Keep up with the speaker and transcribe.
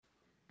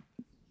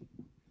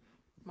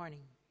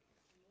morning.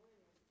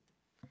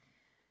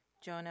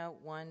 Jonah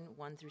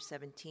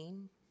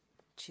 1:1-17,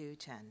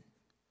 2:10.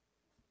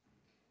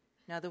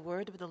 Now the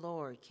word of the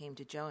Lord came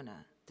to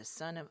Jonah, the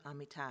son of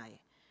Amittai,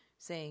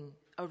 saying,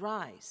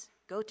 Arise,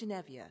 go to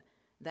Nineveh,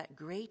 that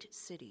great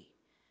city,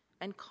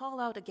 and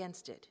call out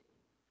against it,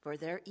 for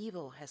their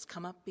evil has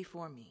come up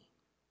before me.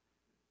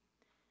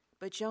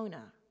 But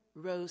Jonah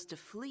rose to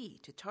flee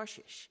to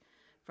Tarshish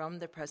from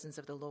the presence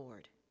of the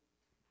Lord.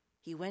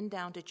 He went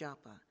down to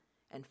Joppa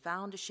and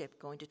found a ship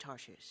going to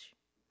Tarshish.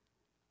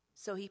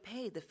 So he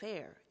paid the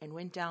fare and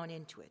went down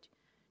into it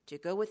to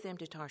go with them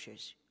to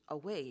Tarshish,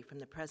 away from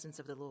the presence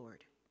of the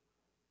Lord.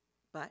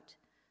 But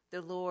the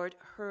Lord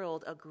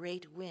hurled a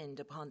great wind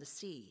upon the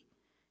sea,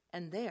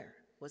 and there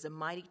was a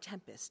mighty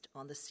tempest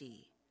on the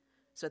sea,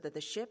 so that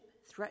the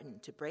ship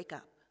threatened to break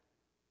up.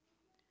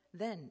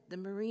 Then the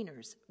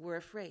mariners were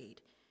afraid,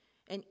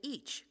 and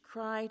each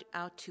cried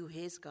out to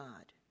his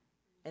God,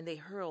 and they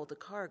hurled the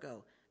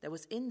cargo that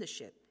was in the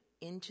ship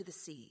into the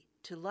sea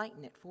to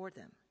lighten it for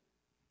them.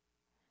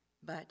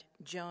 But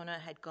Jonah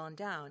had gone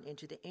down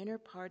into the inner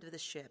part of the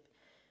ship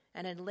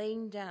and had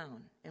lain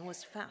down and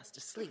was fast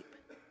asleep.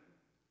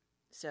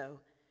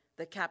 So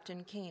the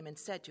captain came and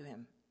said to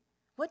him,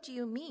 What do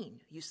you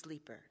mean, you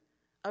sleeper?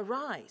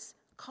 Arise,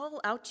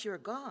 call out to your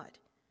God.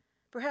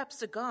 Perhaps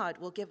the God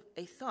will give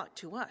a thought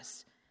to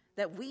us,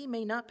 that we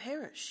may not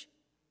perish.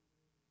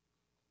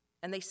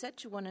 And they said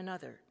to one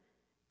another,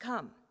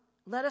 Come,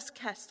 let us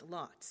cast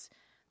lots,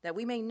 that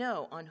we may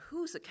know on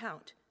whose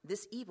account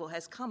this evil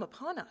has come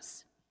upon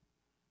us.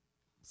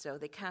 So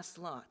they cast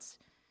lots,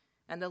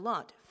 and the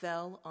lot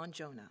fell on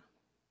Jonah.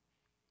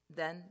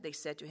 Then they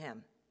said to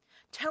him,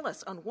 Tell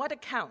us on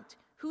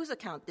whose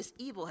account this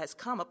evil has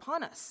come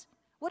upon us.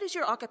 What is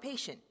your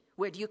occupation?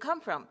 Where do you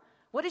come from?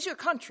 What is your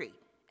country?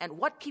 And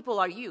what people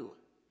are you?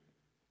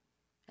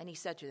 And he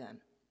said to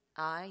them,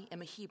 I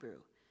am a Hebrew,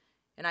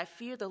 and I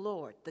fear the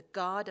Lord, the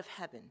God of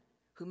heaven,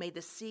 who made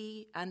the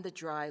sea and the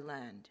dry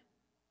land.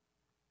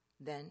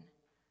 Then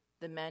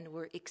the men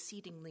were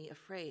exceedingly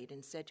afraid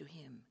and said to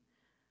him,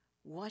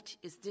 What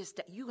is this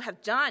that you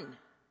have done?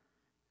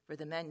 For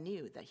the men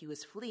knew that he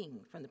was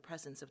fleeing from the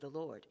presence of the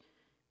Lord,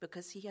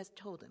 because he had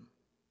told them.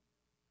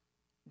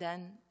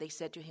 Then they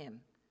said to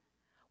him,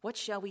 What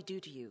shall we do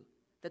to you,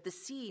 that the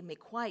sea may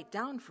quiet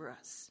down for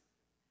us?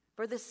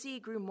 For the sea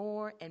grew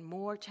more and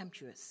more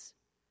tempestuous.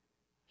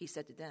 He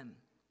said to them,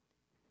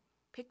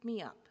 Pick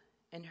me up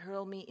and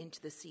hurl me into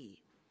the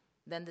sea.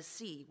 Then the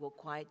sea will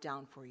quiet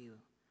down for you.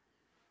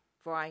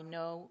 For I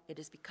know it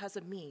is because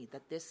of me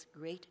that this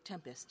great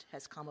tempest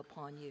has come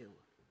upon you.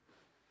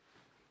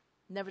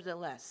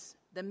 Nevertheless,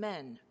 the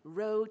men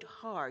rowed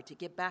hard to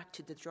get back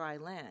to the dry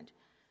land,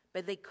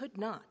 but they could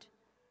not,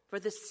 for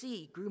the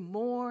sea grew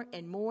more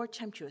and more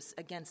tempestuous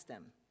against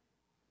them.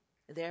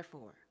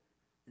 Therefore,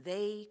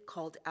 they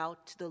called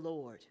out to the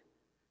Lord,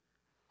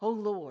 O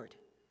Lord,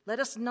 let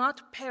us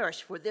not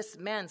perish for this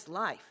man's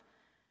life,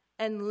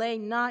 and lay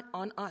not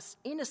on us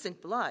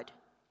innocent blood.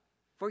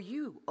 For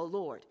you, O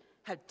Lord,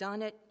 have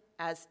done it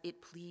as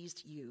it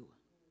pleased you.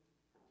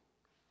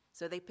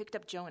 So they picked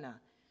up Jonah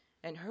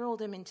and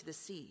hurled him into the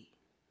sea,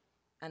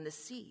 and the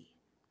sea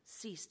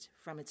ceased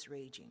from its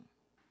raging.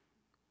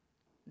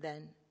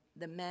 Then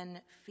the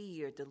men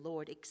feared the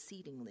Lord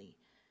exceedingly,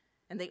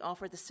 and they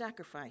offered the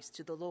sacrifice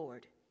to the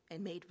Lord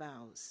and made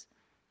vows.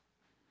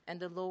 And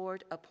the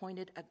Lord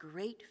appointed a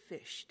great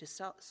fish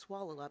to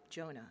swallow up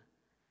Jonah,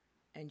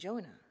 and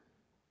Jonah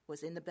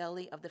was in the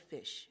belly of the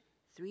fish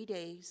 3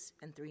 days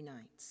and 3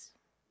 nights.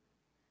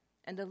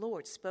 And the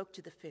Lord spoke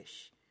to the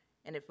fish,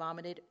 and it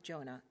vomited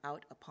Jonah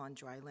out upon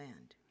dry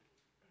land.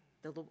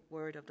 The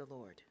word of the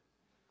Lord.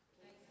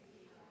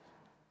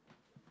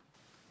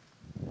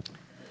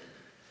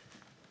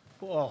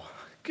 Well,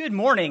 good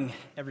morning,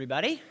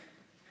 everybody.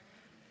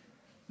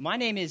 My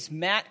name is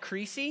Matt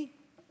Creasy.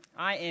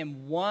 I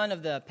am one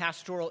of the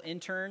pastoral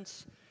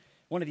interns,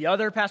 one of the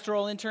other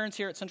pastoral interns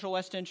here at Central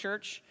West End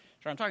Church.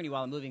 Sorry, I'm talking to you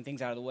while I'm moving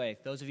things out of the way.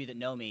 Those of you that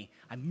know me,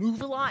 I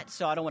move a lot,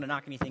 so I don't want to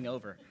knock anything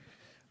over.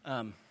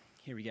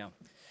 Here we go.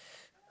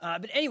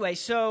 But anyway,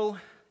 so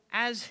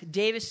as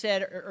Davis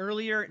said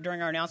earlier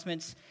during our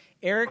announcements,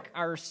 Eric,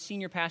 our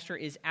senior pastor,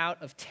 is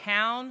out of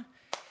town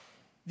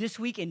this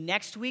week and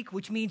next week,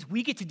 which means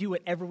we get to do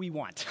whatever we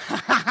want.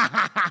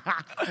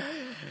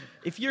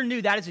 If you're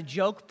new, that is a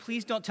joke.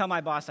 Please don't tell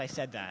my boss I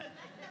said that.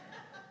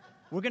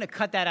 We're going to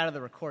cut that out of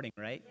the recording,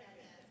 right?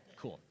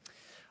 Cool.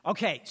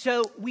 Okay,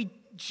 so we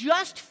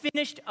just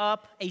finished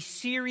up a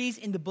series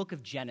in the book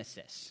of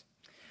Genesis.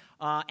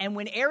 And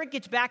when Eric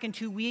gets back in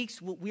 2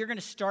 weeks, we're going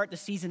to start the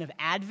season of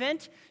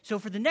Advent. So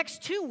for the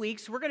next 2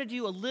 weeks, we're going to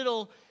do a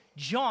little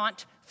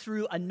jaunt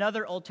through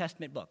another Old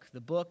Testament book,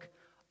 the book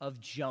of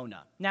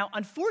Jonah. Now,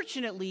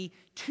 unfortunately,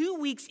 2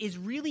 weeks is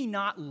really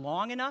not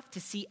long enough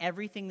to see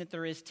everything that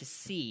there is to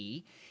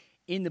see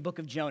in the book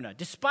of Jonah.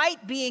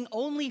 Despite being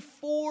only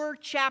 4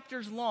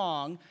 chapters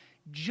long,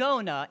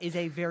 Jonah is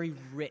a very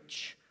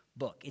rich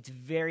book. It's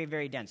very,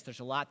 very dense. There's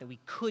a lot that we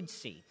could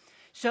see.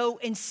 So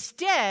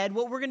instead,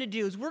 what we're going to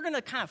do is we're going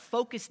to kind of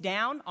focus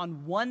down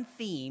on one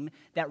theme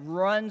that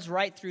runs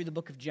right through the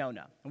book of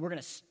Jonah. And we're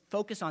going to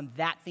focus on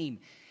that theme.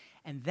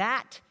 And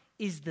that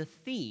is the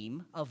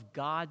theme of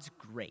God's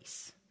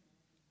grace.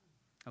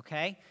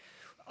 Okay?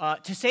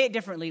 To say it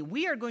differently,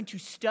 we are going to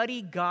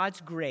study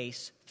God's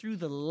grace through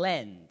the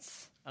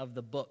lens of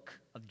the book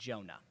of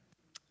Jonah.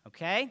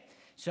 Okay?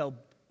 So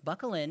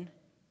buckle in.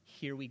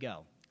 Here we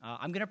go.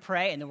 I'm going to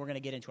pray, and then we're going to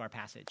get into our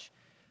passage.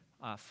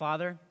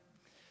 Father,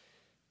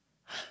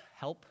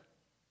 help.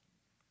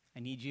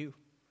 I need you.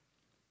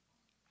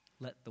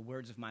 Let the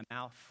words of my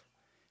mouth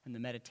and the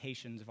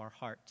meditations of our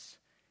hearts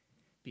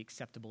be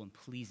acceptable and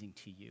pleasing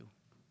to you.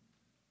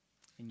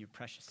 In your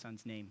precious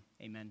Son's name,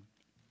 amen.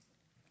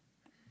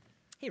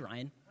 Hey,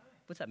 Ryan.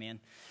 What's up, man?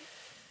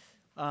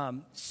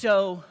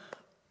 So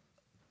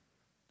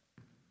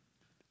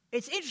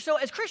it's interesting. So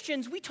as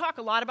Christians, we talk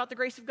a lot about the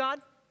grace of God.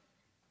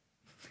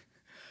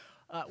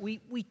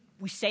 We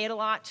say it a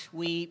lot.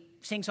 We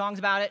sing songs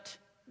about it.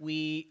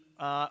 We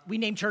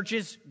name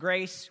churches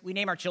Grace. We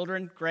name our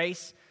children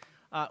Grace.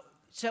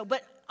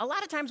 But a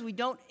lot of times we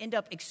don't end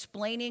up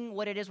explaining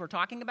what it is we're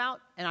talking about.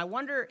 And I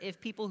wonder if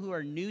people who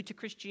are new to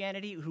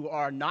Christianity, who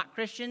are not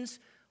Christians,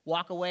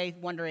 walk away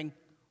wondering,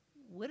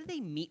 what do they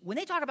mean? When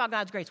they talk about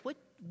God's grace, what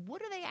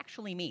do they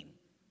actually mean?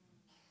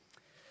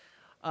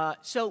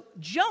 So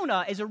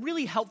Jonah is a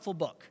really helpful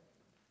book,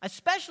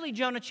 especially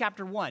Jonah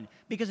chapter 1,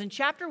 because in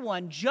chapter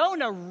 1,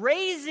 Jonah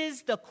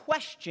raises the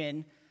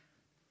question,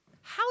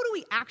 how do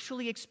we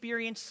actually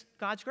experience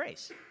God's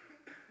grace?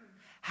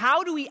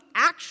 How do we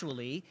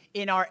actually,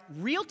 in our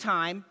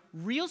real-time,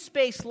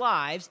 real-space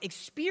lives,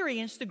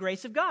 experience the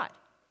grace of God?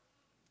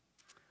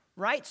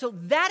 Right? So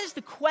that is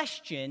the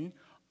question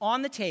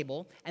on the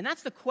table, and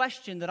that's the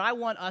question that I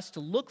want us to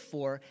look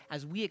for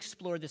as we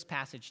explore this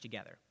passage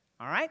together.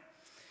 All right?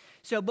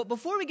 So, but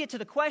before we get to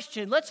the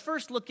question, let's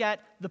first look at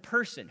the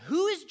person.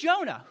 Who is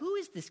Jonah? Who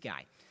is this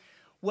guy?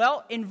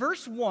 Well, in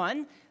verse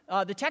 1,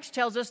 the text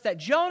tells us that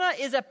Jonah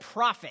is a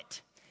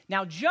prophet.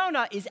 Now,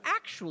 Jonah is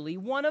actually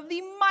one of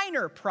the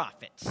minor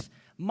prophets.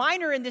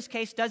 Minor in this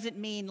case doesn't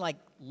mean like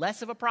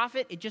less of a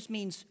prophet. It just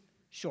means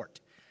short.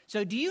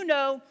 So do you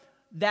know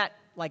that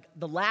like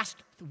the last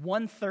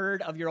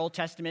 1/3 of your Old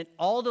Testament,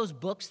 all those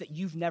books that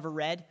you've never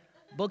read,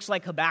 books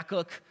like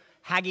Habakkuk,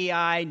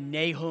 Haggai,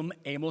 Nahum,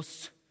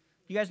 Amos,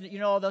 you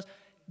know all those?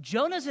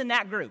 Jonah's in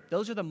that group.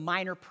 Those are the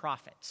minor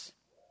prophets.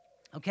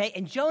 Okay,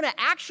 and Jonah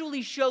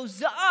actually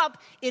shows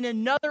up in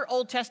another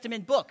Old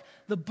Testament book,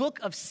 the book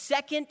of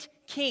 2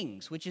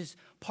 Kings, which is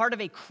part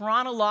of a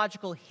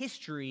chronological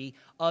history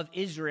of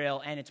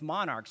Israel and its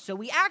monarchs. So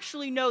we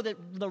actually know that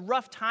the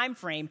rough time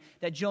frame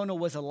that Jonah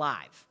was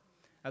alive.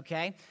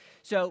 Okay,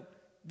 so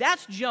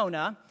that's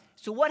Jonah.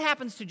 So what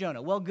happens to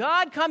Jonah? Well,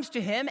 God comes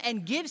to him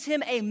and gives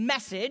him a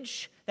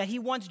message that he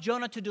wants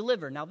Jonah to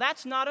deliver. Now,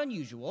 that's not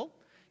unusual.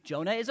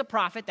 Jonah is a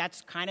prophet.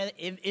 That's kind of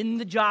in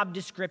the job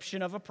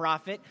description of a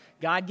prophet.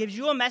 God gives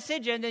you a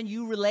message, and then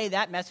you relay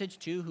that message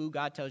to who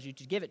God tells you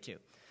to give it to.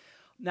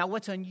 Now,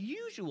 what's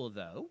unusual,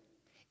 though,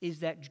 is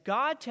that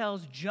God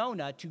tells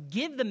Jonah to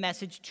give the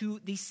message to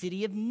the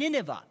city of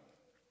Nineveh.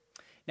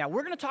 Now,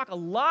 we're going to talk a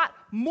lot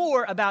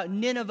more about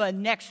Nineveh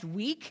next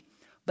week,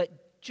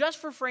 but just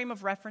for frame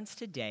of reference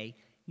today,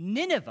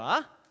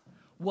 Nineveh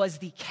was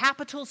the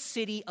capital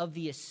city of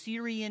the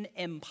Assyrian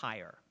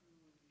Empire.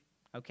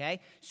 Okay?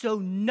 So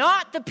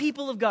not the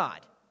people of God,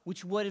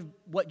 which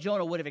what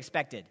Jonah would have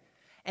expected.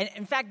 And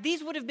in fact,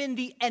 these would have been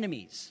the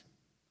enemies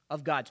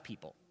of God's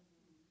people.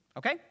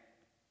 Okay?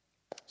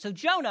 So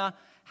Jonah,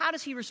 how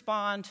does he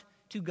respond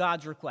to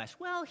God's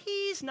request? Well,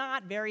 he's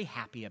not very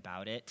happy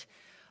about it.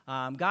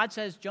 God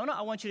says, Jonah,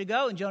 I want you to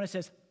go. And Jonah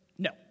says,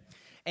 no.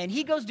 And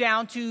he goes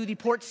down to the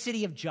port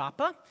city of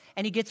Joppa,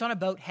 and he gets on a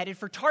boat headed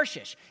for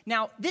Tarshish.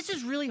 Now, this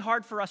is really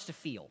hard for us to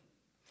feel,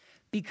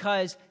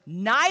 because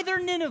neither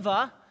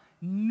Nineveh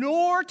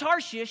nor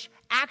Tarshish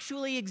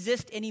actually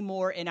exist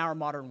anymore in our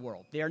modern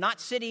world. They are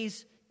not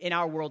cities in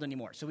our world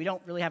anymore, so we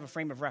don't really have a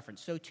frame of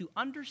reference. So to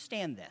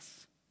understand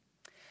this,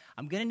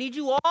 I'm going to need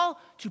you all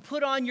to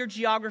put on your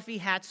geography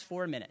hats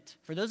for a minute.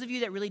 For those of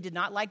you that really did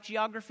not like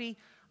geography,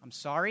 I'm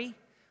sorry.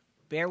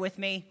 Bear with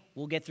me.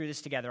 We'll get through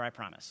this together, I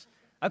promise.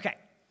 Okay,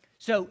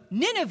 so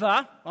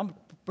Nineveh,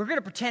 we're going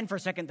to pretend for a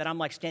second that I'm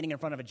like standing in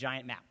front of a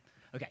giant map.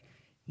 Okay,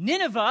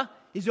 Nineveh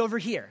is over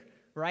here,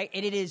 right?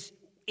 And it is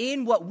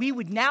in what we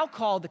would now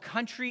call the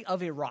country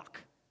of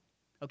Iraq.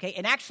 Okay,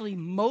 and actually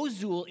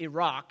Mosul,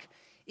 Iraq,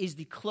 is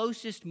the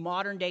closest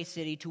modern-day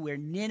city to where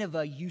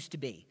Nineveh used to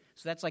be.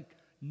 So that's like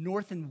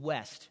north and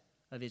west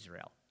of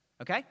Israel.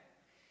 Okay?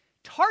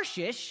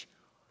 Tarshish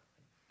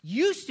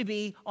used to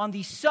be on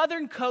the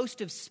southern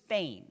coast of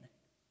Spain.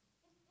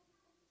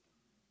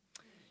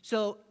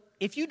 So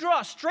if you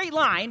draw a straight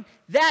line,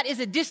 that is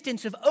a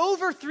distance of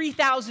over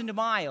 3,000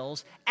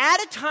 miles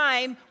at a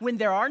time when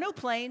there are no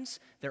planes,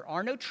 there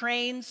are no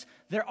trains,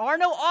 there are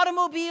no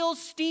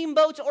automobiles,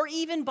 steamboats, or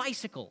even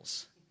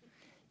bicycles.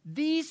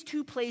 These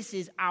two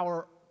places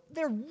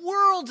they're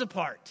worlds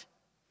apart.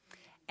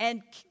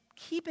 And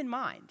keep in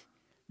mind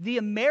the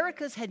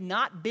Americas had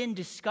not been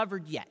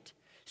discovered yet.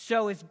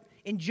 So if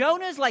in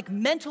Jonah's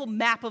mental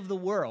map of the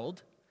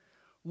world,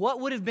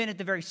 what would have been at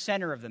the very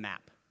center of the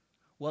map?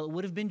 Well, it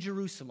would have been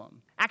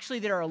Jerusalem. Actually,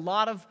 there are a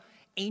lot of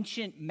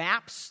ancient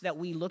maps that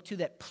we look to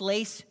that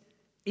place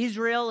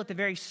Israel at the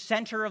very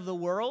center of the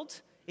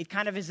world. It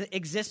kind of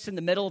exists in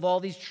the middle of all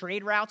these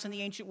trade routes in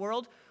the ancient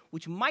world,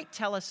 which might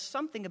tell us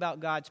something about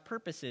God's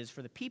purposes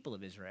for the people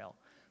of Israel.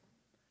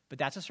 But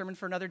that's a sermon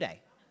for another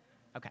day.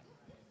 Okay.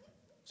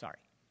 Sorry.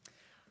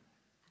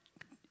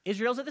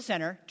 Israel's at the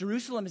center.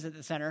 Jerusalem is at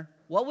the center.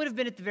 What would have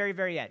been at the very,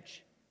 very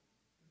edge?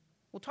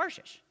 Well,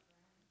 Tarshish.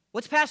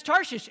 What's past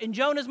Tarshish in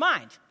Jonah's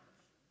mind?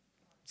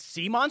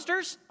 Sea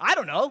monsters? I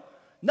don't know.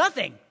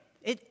 Nothing.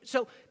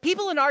 So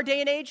people in our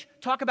day and age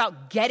talk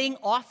about getting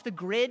off the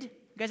grid. You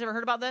guys ever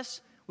heard about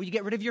this? Where you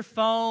get rid of your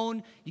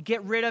phone, you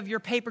get rid of your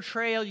paper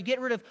trail, you get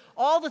rid of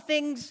all the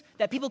things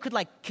that people could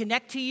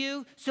connect to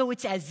you, so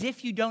it's as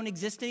if you don't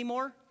exist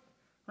anymore,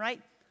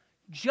 right?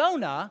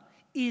 Jonah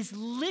is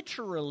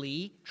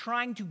literally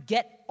trying to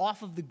get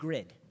off of the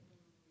grid.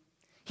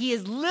 He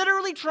is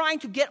literally trying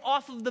to get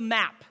off of the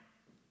map.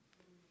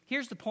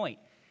 Here's the point.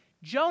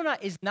 Jonah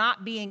is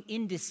not being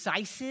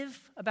indecisive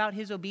about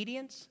his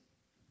obedience.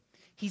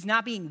 He's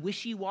not being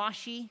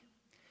wishy-washy.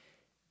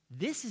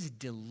 This is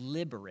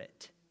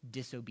deliberate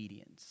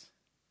disobedience.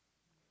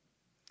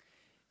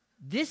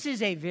 This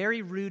is a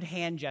very rude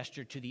hand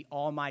gesture to the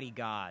Almighty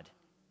God.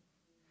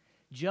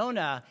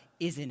 Jonah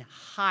is in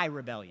high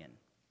rebellion.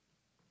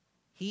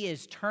 He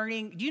is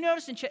turning. Do you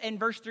notice in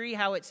verse 3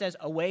 how it says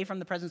away from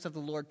the presence of the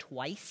Lord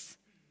twice?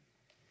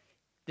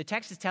 The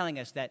text is telling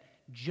us that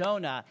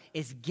Jonah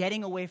is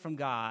getting away from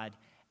God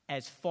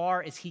as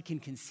far as he can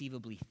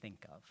conceivably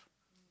think of.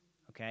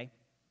 Okay?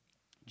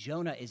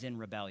 Jonah is in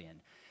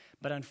rebellion.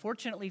 But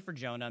unfortunately for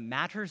Jonah,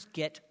 matters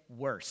get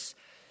worse.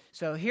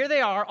 So here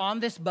they are on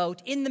this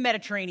boat in the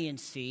Mediterranean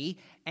Sea,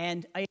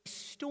 and a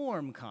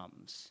storm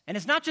comes. And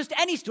it's not just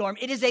any storm,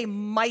 it is a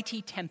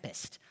mighty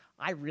tempest.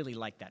 I really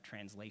like that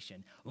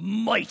translation.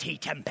 Mighty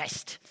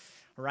tempest.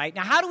 Right?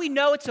 Now, how do we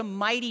know it's a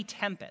mighty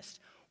tempest?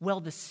 Well,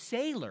 the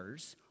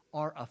sailors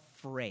are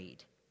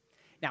afraid.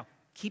 Now,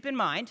 keep in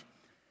mind,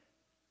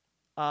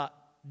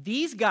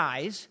 these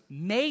guys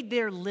made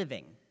their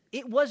living.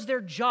 It was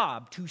their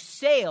job to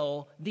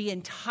sail the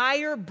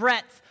entire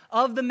breadth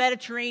of the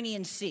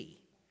Mediterranean Sea.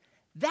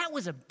 That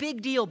was a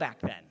big deal back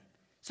then.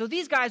 So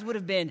these guys would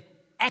have been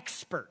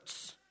expert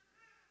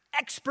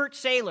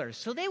sailors.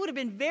 So they would have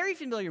been very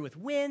familiar with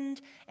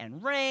wind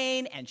and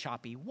rain and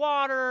choppy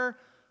water,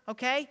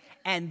 okay?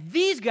 And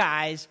these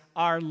guys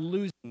are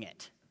losing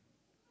it.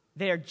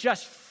 They're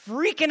just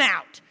freaking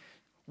out.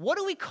 What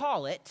do we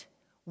call it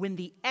when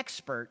the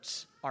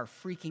experts are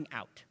freaking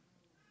out?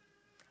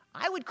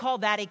 I would call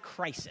that a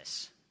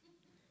crisis.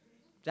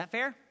 Is that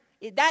fair?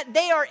 That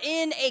they are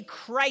in a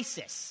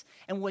crisis.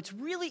 And what's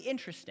really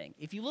interesting,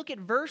 if you look at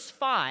verse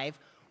 5,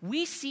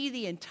 we see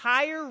the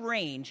entire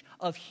range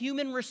of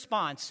human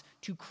response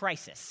to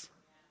crisis.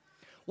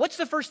 What's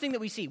the first thing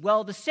that we see?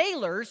 Well, the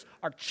sailors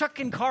are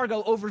chucking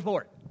cargo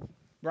overboard,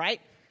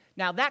 right?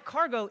 Now, that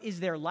cargo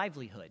is their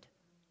livelihood.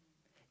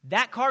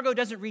 That cargo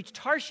doesn't reach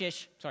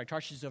Tarshish. Sorry,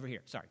 Tarshish is over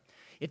here. Sorry.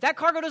 If that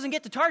cargo doesn't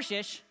get to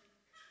Tarshish,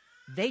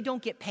 they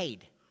don't get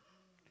paid.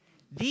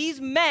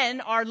 These men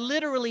are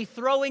literally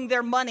throwing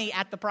their money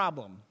at the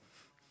problem.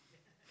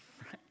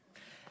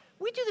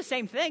 We do the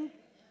same thing.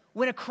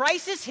 When a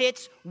crisis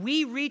hits,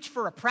 we reach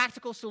for a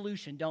practical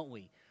solution, don't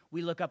we?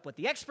 We look up what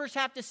the experts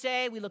have to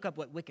say. We look up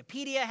what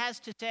Wikipedia has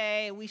to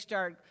say. We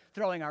start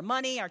throwing our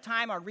money, our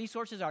time, our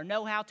resources, our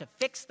know-how to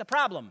fix the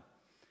problem.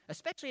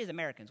 Especially as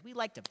Americans, we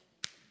like to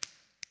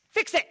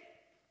fix it,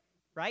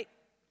 right?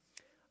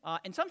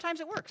 And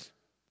sometimes it works.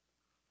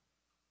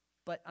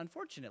 But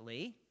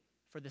unfortunately,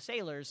 for the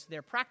sailors,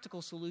 their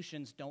practical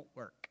solutions don't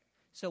work.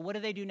 So what do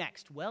they do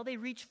next? Well, they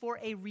reach for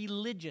a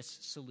religious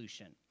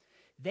solution.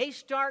 They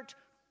start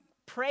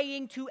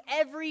praying to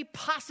every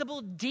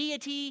possible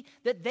deity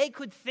that they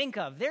could think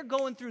of. They're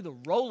going through the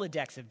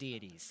Rolodex of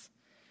deities.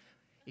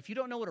 If you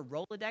don't know what a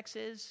Rolodex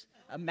is,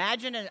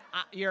 imagine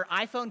your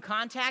iPhone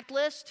contact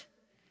list.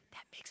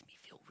 That makes me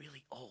feel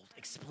really old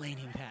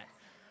explaining that.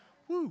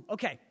 Woo,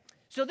 okay.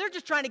 So they're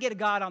just trying to get a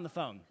God on the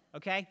phone,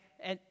 okay?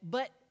 And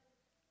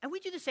we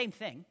do the same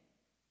thing.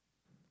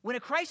 When a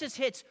crisis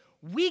hits,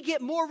 we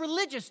get more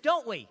religious,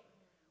 don't we?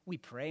 We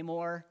pray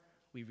more,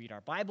 we read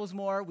our Bibles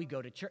more, we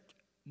go to church.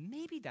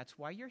 Maybe that's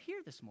why you're here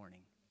this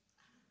morning.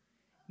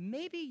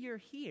 Maybe you're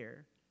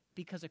here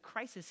because a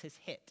crisis has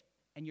hit,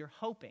 and you're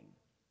hoping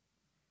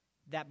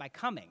that by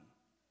coming,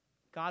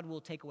 God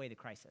will take away the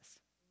crisis.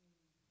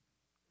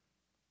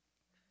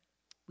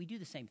 We do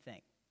the same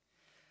thing.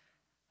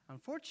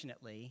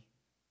 Unfortunately,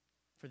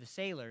 for the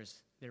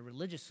sailors, their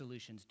religious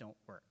solutions don't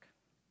work.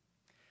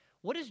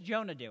 What is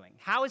Jonah doing?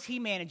 How is he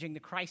managing the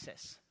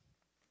crisis?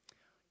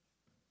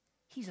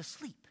 He's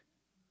asleep.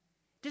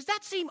 Does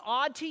that seem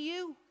odd to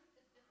you?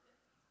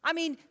 I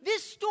mean,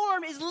 this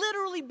storm is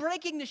literally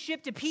breaking the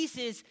ship to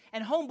pieces,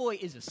 and homeboy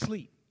is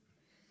asleep.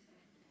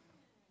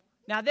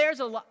 Now, there's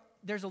a lot.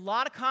 there's a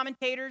lot of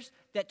commentators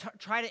that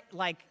try to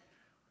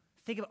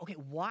think about, okay,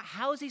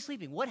 how is he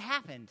sleeping? What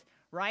happened,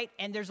 right?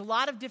 And there's a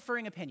lot of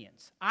differing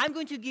opinions. I'm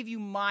going to give you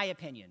my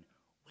opinion,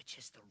 which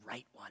is the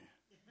right one.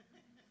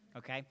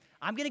 Okay?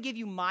 I'm going to give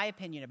you my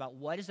opinion about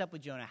what is up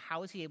with Jonah.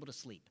 How is he able to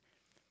sleep?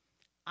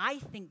 I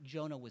think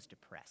Jonah was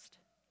depressed.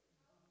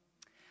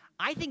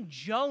 I think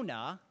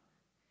Jonah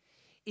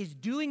is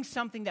doing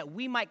something that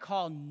we might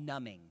call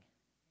numbing.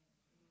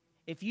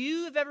 If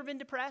you have ever been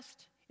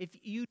depressed, if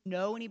you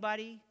know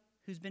anybody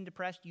who's been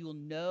depressed, you will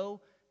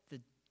know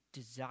the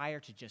desire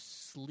to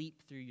just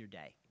sleep through your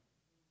day.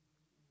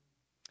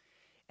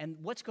 And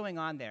what's going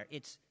on there?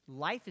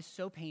 Life is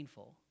so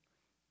painful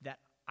that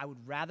I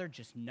would rather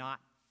just not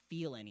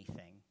feel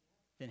anything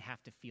than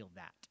have to feel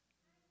that.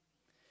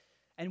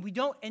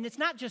 And it's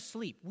not just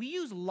sleep. We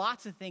use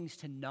lots of things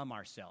to numb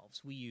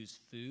ourselves. We use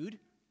food.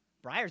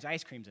 Breyer's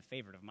ice cream is a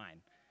favorite of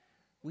mine.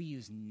 We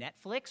use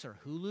Netflix or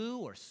Hulu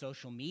or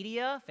social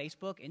media,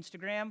 Facebook,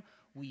 Instagram.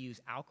 We use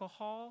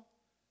alcohol,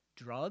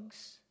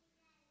 drugs.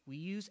 We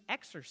use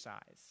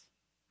exercise.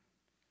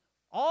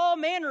 All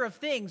manner of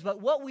things,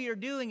 but what we are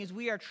doing is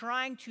we are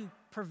trying to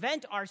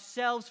prevent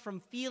ourselves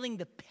from feeling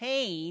the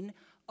pain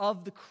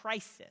of the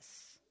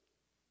crisis.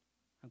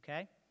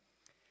 Okay?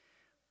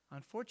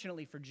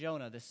 Unfortunately for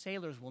Jonah, the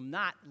sailors will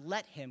not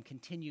let him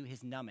continue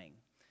his numbing.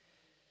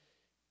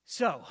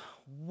 So,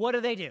 what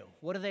do?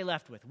 What are they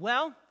left with?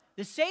 Well,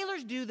 the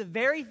sailors do the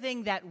very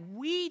thing that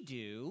we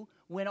do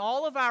when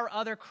all of our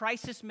other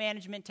crisis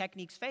management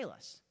techniques fail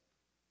us.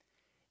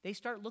 They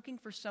start looking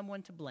for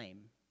someone to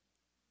blame.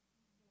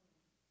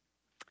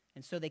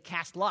 And so they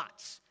cast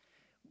lots,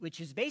 which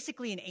is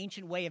basically an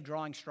ancient way of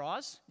drawing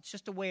straws. It's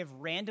just a way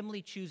of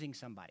randomly choosing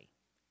somebody.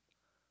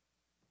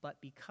 But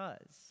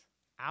because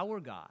our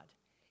God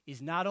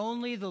is not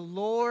only the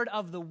Lord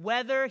of the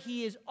weather,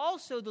 he is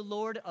also the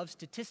Lord of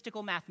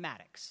statistical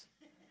mathematics.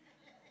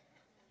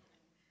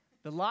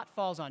 The lot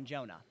falls on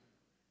Jonah.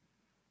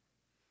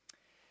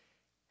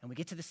 And we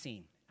get to the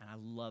scene, and I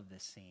love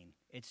this scene.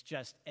 It's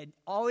just,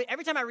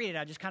 every time I read it,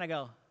 I just kind of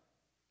go,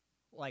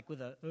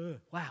 with a,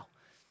 wow.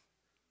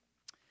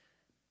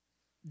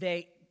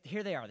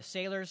 Here they are, the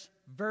sailors,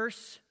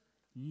 verse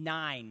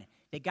 9.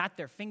 They got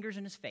their fingers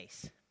in his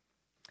face.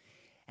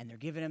 And they're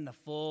giving him the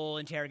full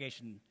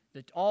interrogation,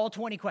 all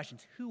 20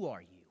 questions. Who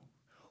are you?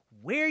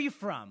 Where are you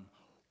from?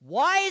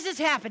 Why is this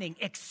happening?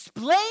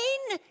 Explain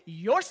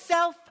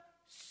yourself,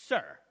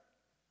 sir.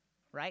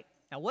 Right?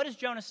 Now, what does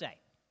Jonah say?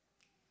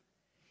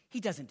 He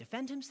doesn't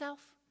defend himself.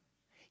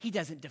 He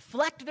doesn't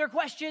deflect their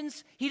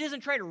questions. He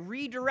doesn't try to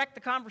redirect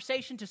the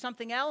conversation to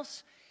something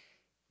else.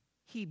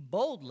 He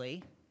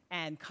boldly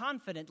and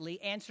confidently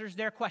answers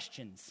their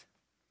questions.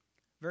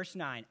 Verse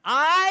 9,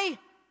 I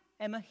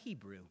am a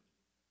Hebrew,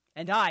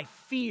 and I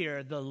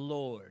fear the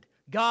Lord,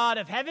 God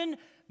of heaven,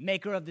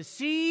 maker of the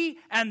sea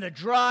and the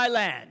dry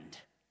land.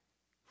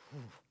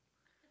 Whew.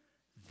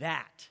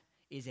 That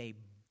is a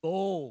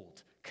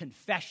bold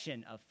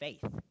confession of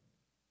faith.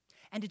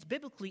 And it's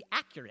biblically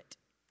accurate.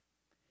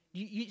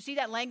 You see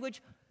that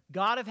language?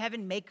 God of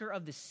heaven, maker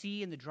of the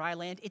sea and the dry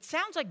land. It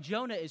sounds like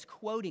Jonah is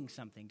quoting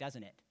something,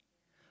 doesn't it?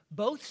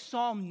 Both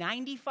Psalm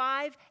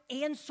 95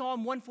 and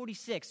Psalm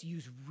 146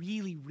 use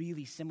really,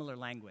 really similar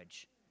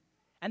language.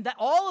 And that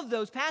all of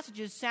those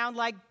passages sound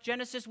like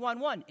Genesis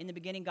 1:1. In the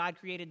beginning, God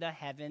created the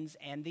heavens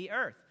and the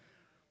earth.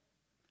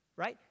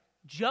 Right?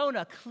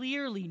 Jonah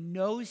clearly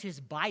knows his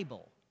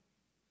Bible.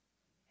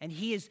 And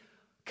he is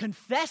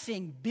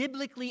confessing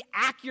biblically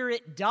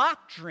accurate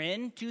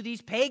doctrine to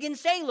these pagan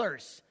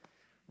sailors.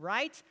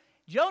 Right?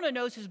 Jonah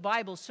knows his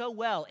Bible so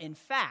well. In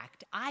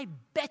fact, I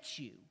bet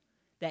you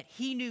that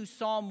he knew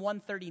Psalm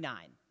 139.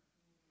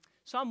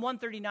 Psalm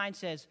 139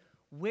 says,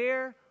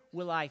 where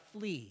will I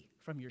flee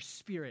from your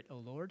spirit, O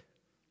Lord?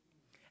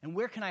 And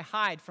where can I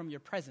hide from your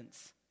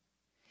presence?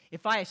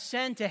 If I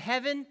ascend to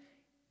heaven,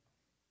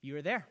 you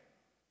are there.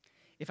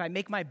 If I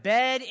make my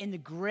bed in the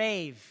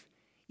grave,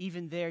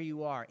 even there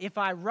you are. If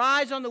I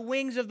rise on the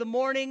wings of the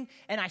morning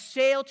and I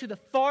sail to the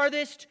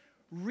farthest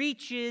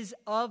reaches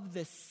of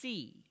the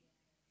sea,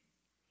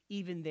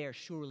 even there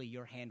surely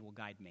your hand will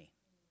guide me.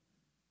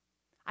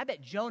 I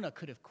bet Jonah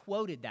could have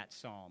quoted that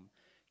psalm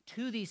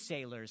to these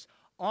sailors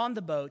on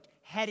the boat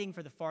heading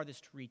for the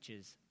farthest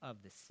reaches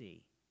of the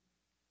sea.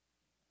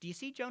 Do you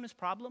see Jonah's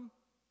problem?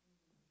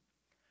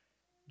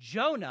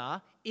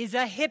 Jonah is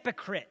a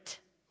hypocrite.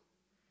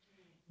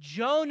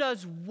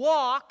 Jonah's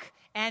walk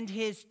and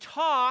his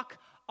talk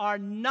are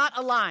not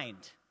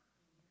aligned.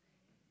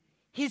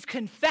 His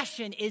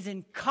confession is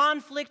in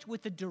conflict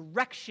with the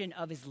direction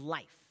of his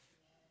life.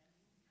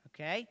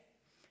 Okay?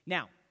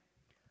 Now,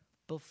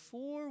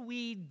 before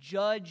we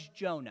judge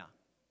Jonah,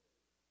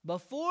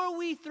 before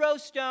we throw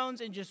stones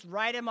and just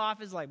write him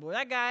off as like, boy,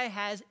 that guy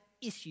has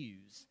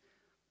issues.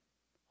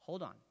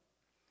 Hold on.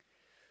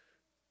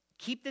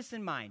 Keep this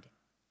in mind.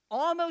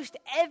 Almost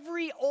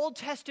every Old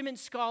Testament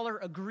scholar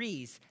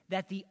agrees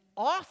that the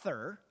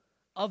author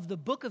of the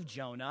book of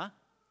Jonah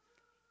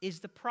is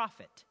the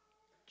prophet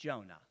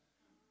Jonah.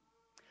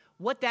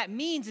 What that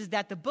means is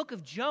that the book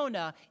of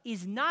Jonah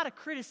is not a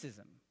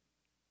criticism.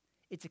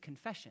 It's a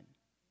confession.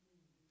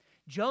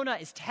 Jonah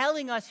is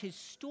telling us his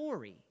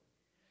story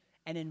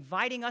and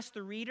inviting us,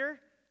 the reader,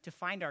 to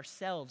find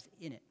ourselves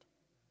in it.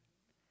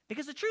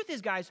 Because the truth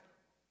is, guys,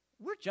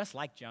 we're just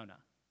like Jonah.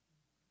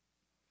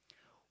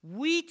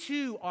 We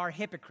too are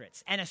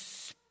hypocrites, and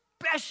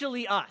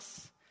especially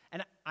us.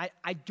 And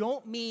I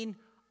don't mean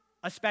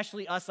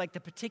especially us like the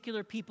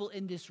particular people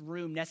in this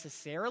room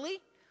necessarily.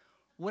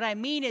 What I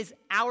mean is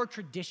our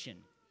tradition.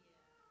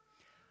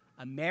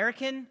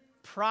 American,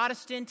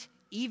 Protestant,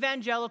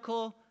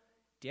 evangelical,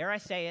 dare I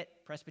say it,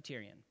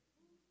 Presbyterian.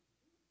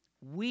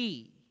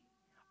 We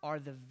are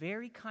the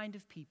very kind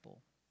of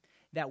people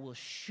that will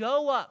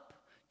show up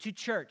to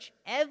church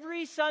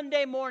every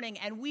Sunday morning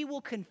and we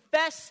will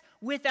confess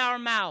with our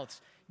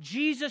mouths,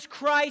 Jesus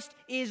Christ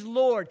is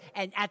Lord.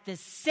 And at the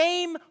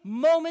same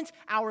moment,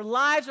 our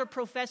lives are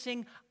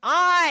professing,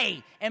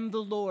 I am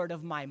the Lord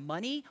of my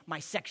money, my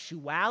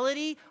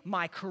sexuality,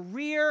 my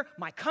career,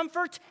 my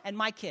comfort, and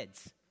my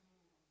kids.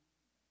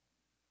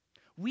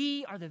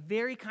 We are the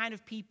very kind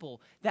of people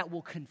that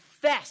will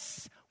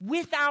confess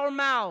with our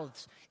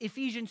mouths,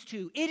 Ephesians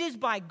 2. It is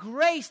by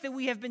grace that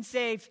we have been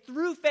saved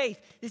through faith.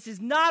 This is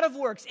not of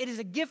works. It is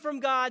a gift from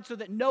God so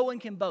that no one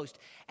can boast.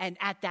 And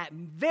at that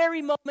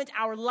very moment,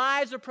 our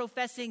lives are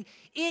professing,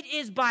 it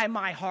is by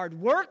my hard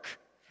work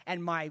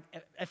and my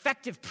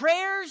effective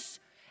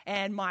prayers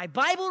and my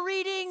Bible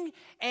reading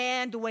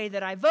and the way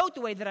that I vote,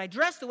 the way that I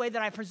dress, the way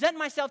that I present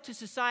myself to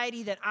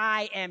society that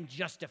I am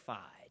justified.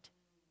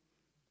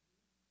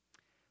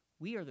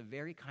 We are the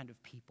very kind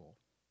of people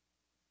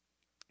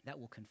that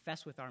will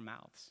confess with our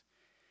mouths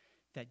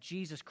that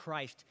Jesus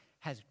Christ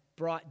has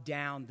brought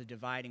down the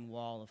dividing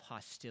wall of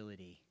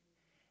hostility,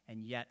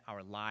 and yet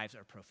our lives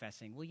are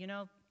professing,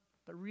 well,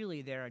 but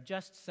really there are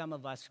just some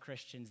of us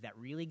Christians that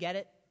really get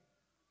it,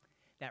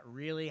 that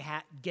really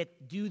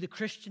do the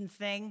Christian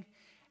thing,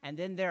 and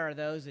then there are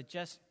those that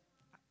just,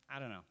 I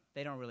don't know,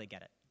 they don't really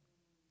get it.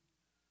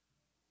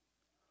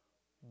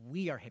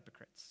 We are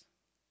hypocrites.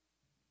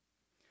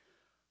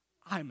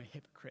 I'm a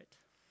hypocrite.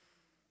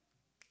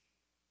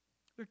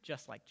 We're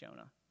just like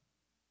Jonah.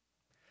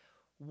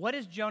 What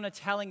is Jonah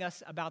telling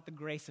us about the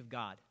grace of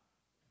God?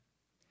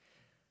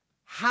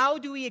 How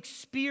do we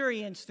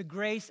experience the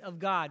grace of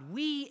God?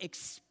 We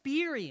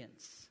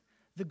experience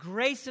the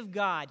grace of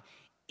God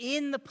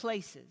in the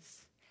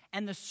places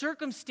and the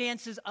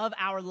circumstances of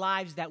our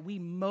lives that we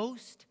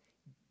most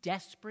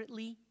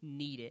desperately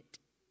need it.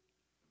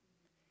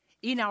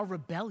 In our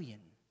rebellion,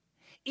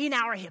 in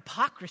our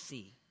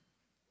hypocrisy.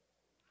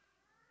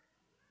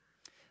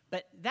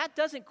 But that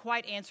doesn't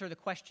quite answer the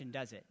question,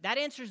 does it? That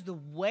answers the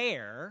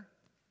where,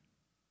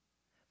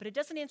 but it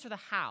doesn't answer the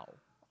how.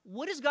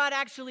 What does God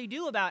actually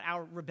do about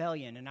our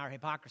rebellion and our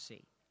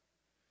hypocrisy?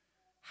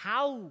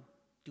 How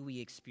do we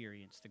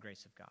experience the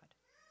grace of God?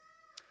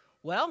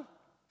 Well,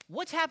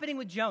 what's happening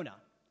with Jonah?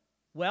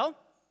 Well,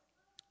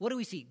 what do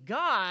we see?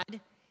 God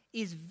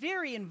is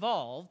very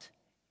involved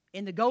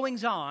in the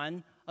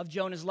goings-on of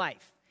Jonah's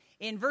life.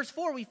 In verse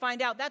 4, we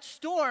find out that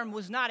storm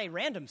was not a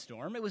random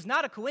storm. It was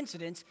not a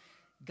coincidence.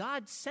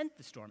 God sent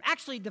the storm.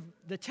 Actually,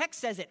 the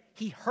text says it,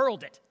 he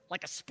hurled it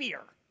like a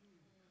spear.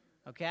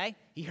 Okay?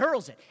 He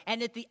hurls it.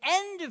 And at the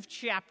end of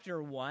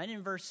chapter 1,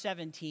 in verse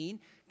 17,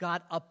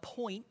 God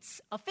appoints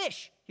a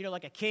fish.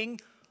 Like a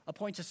king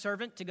appoints a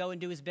servant to go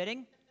and do his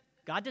bidding.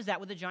 God does that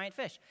with a giant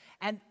fish.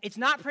 And it's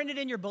not printed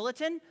in your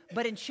bulletin,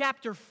 but in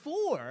chapter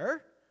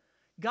 4,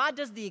 God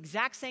does the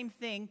exact same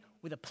thing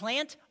with a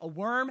plant, a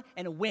worm,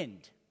 and a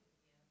wind.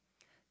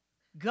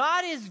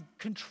 God is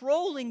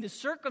controlling the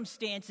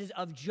circumstances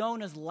of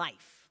Jonah's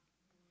life.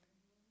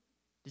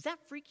 Does that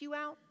freak you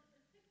out?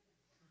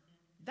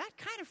 That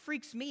kind of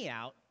freaks me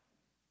out.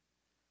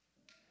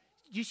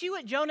 Do you see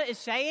what Jonah is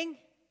saying?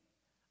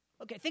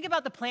 Okay, think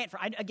about the plant.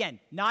 Again,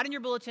 not in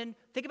your bulletin.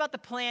 Think about the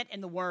plant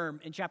and the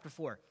worm in chapter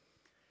 4.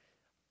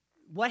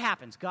 What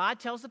happens? God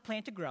tells the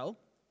plant to grow,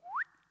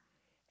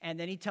 and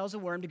then he tells the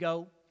worm to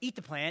go eat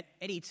the plant.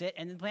 It eats it,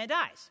 and then the plant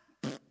dies.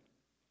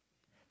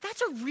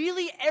 That's a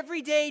really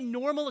everyday,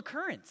 normal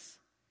occurrence.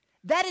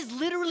 That is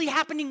literally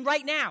happening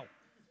right now,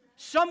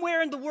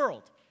 somewhere in the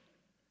world.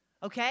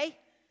 Okay?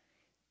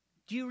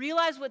 Do you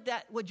realize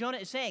what Jonah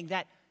is saying?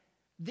 That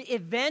the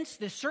events,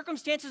 the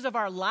circumstances of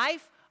our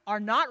life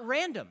are not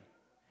random.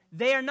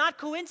 They are not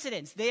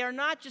coincidence. They are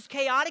not just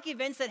chaotic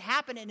events that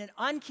happen in an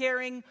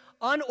uncaring,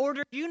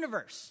 unordered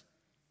universe.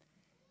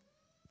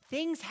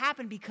 Things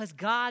happen because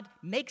God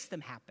makes them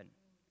happen.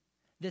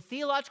 The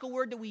theological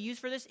word that we use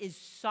for this is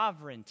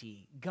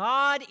sovereignty.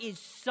 God is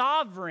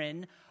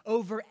sovereign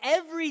over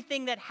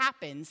everything that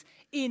happens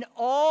in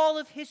all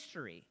of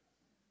history.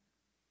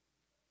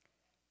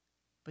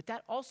 But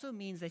that also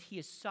means that he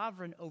is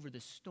sovereign over the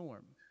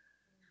storm.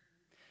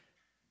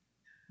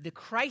 The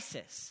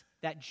crisis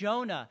that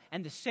Jonah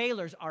and the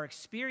sailors are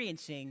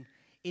experiencing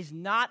is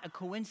not a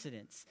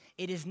coincidence.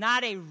 It is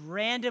not a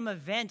random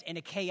event in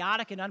a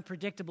chaotic and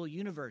unpredictable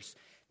universe.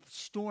 The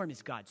storm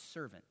is God's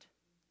servant.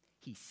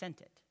 He sent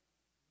it.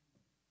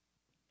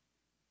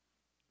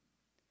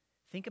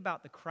 Think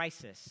about the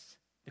crises,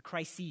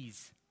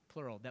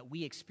 plural, that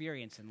we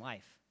experience in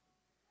life.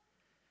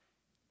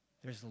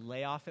 There's a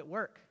layoff at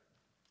work,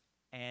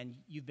 and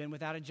you've been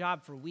without a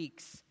job for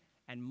weeks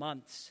and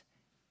months,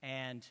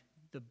 and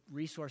the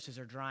resources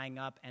are drying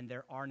up, and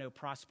there are no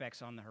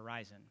prospects on the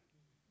horizon.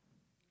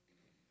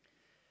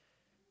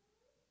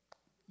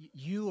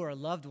 You or a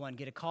loved one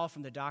get a call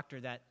from the doctor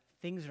that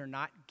things are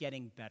not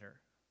getting better.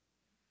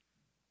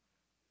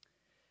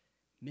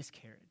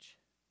 Miscarriage.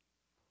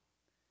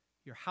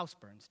 Your house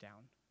burns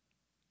down.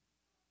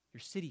 Your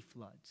city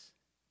floods.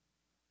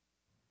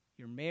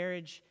 Your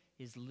marriage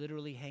is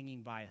literally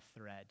hanging by a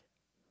thread.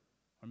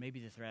 Or maybe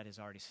the thread has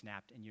already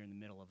snapped and you're in the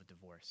middle of a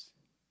divorce.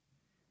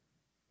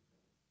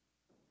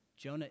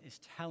 Jonah is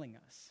telling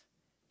us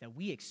that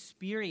we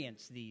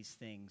experience these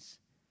things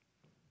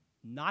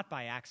not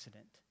by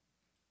accident,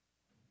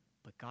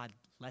 but God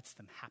lets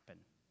them happen.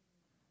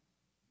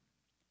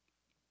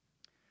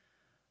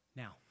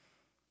 Now,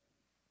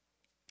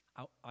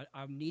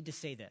 I need to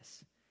say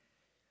this,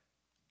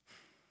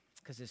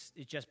 because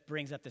it just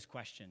brings up this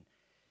question.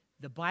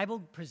 The Bible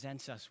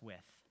presents us with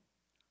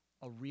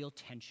a real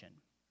tension.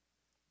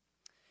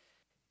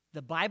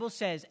 The Bible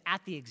says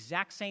at the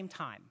exact same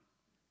time,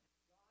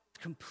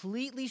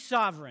 completely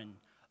sovereign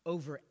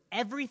over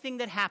everything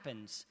that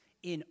happens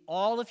in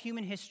all of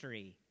human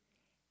history,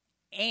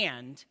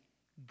 and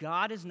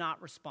God is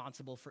not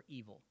responsible for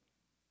evil.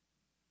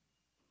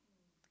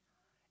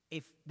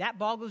 If that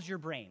boggles your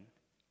brain,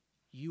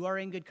 you are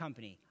in good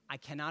company. I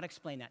cannot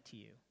explain that to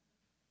you.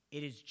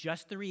 It is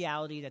just the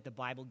reality that the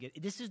Bible gives.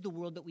 This is the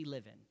world that we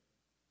live in.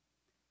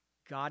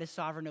 God is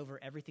sovereign over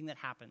everything that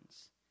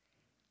happens,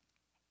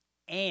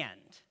 and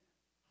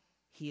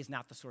he is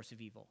not the source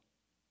of evil.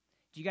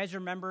 Do you guys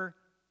remember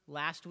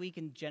last week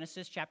in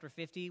Genesis chapter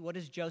 50? What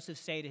does Joseph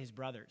say to his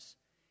brothers?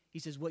 He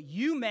says, what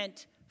you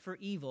meant for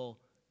evil,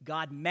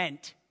 God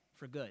meant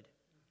for good.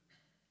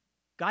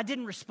 God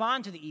didn't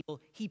respond to the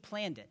evil, he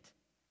planned it.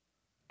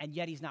 And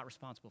yet he's not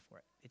responsible for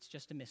it. It's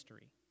just a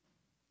mystery.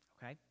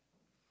 Okay?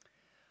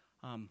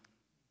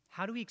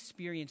 How do we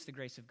experience the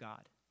grace of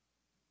God?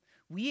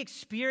 We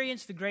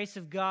experience the grace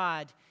of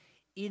God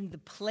in the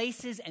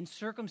places and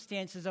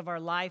circumstances of our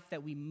life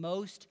that we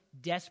most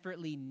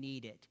desperately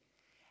need it.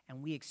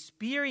 And we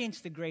experience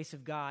the grace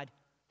of God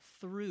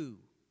through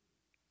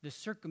the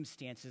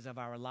circumstances of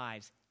our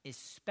lives,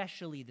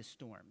 especially the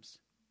storms.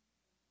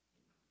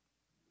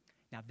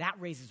 Now, that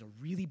raises a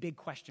really big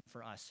question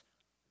for us.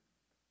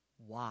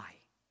 Why?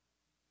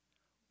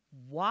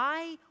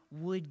 Why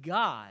would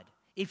God,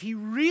 if he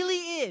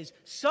really is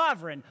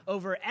sovereign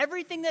over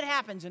everything that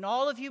happens in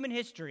all of human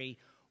history,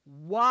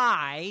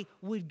 why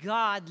would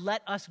God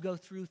let us go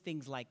through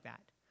things like that?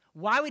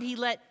 Why would he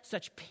let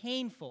such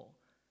painful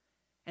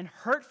and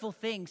hurtful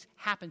things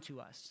happen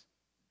to us?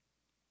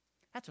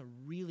 That's a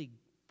really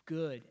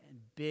good and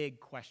big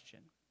question.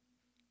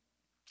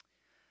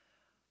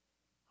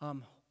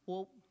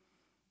 Well,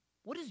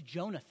 what does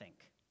Jonah think?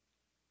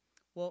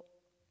 Well,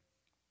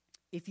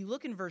 if you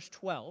look in verse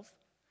 12,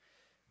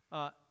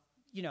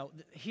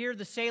 here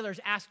the sailors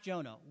ask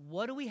Jonah,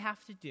 what do we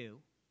have to do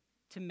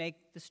to make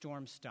the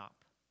storm stop?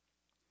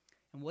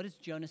 And what does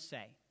Jonah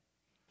say?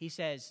 He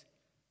says,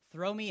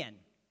 throw me in.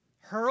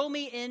 Hurl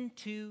me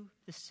into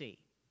the sea.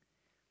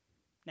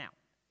 Now,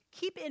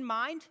 keep in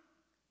mind,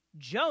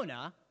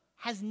 Jonah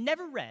has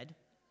never read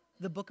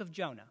the book of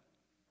Jonah.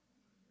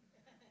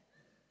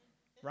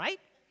 Right?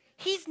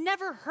 He's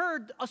never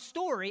heard a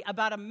story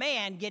about a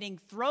man getting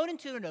thrown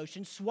into an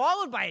ocean,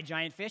 swallowed by a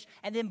giant fish,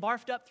 and then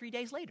barfed up 3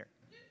 days later.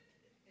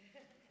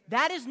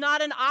 That is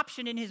not an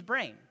option in his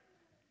brain.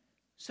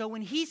 So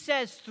when he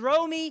says,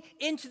 throw me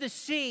into the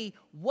sea,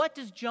 what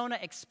does Jonah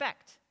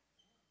expect?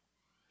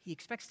 He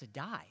expects to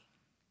die.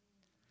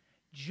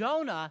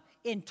 Jonah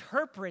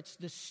interprets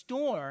the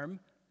storm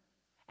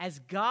as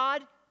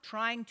God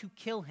trying to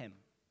kill him.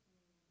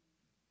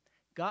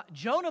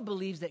 Jonah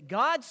believes that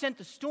God sent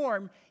the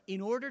storm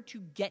in order to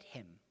get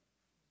him.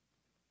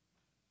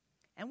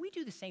 And we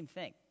do the same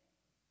thing.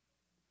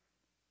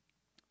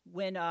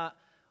 When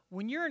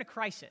you're in a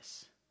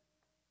crisis,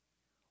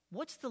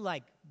 what's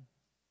the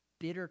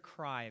bitter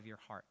cry of your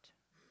heart?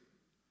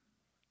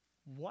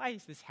 Why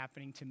is this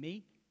happening to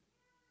me?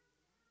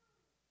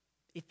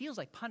 It feels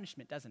like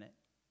punishment, doesn't it?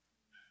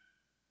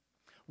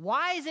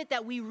 Why is it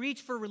that we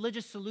reach for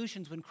religious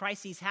solutions when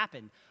crises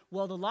happen?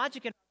 Well, the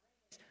logic is,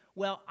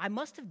 I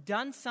must have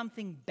done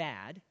something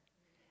bad,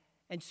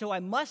 and so I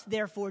must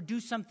therefore do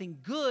something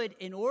good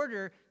in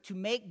order to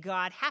make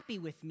God happy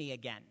with me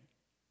again.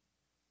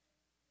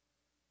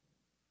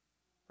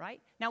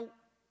 Right? Now,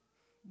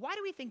 why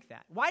do we think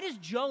that? Why does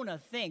Jonah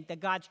think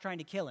that God's trying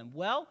to kill him?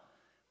 Well,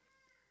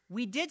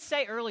 we did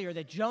say earlier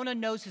that Jonah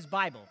knows his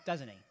Bible,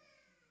 doesn't he?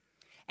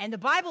 And the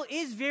Bible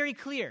is very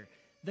clear.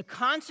 The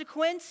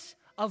consequence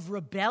of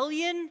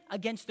rebellion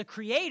against the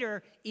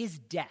Creator is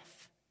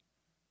death.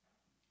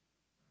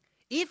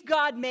 If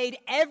God made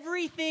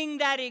everything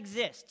that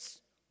exists,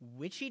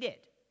 which he did,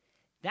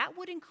 that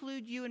would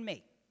include you and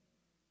me,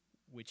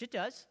 which it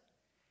does.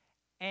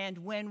 And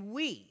when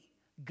we,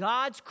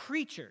 God's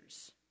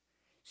creatures,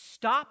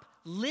 stop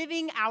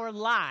living our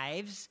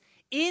lives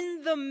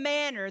in the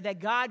manner that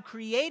God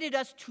created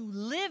us to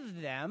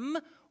live them,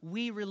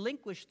 we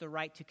relinquish the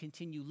right to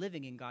continue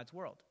living in God's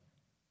world.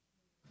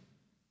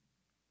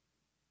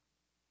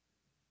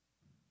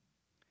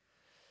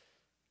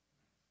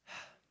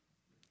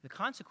 The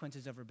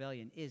consequences of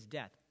rebellion is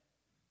death.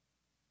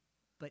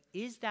 But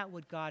is that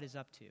what God is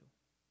up to?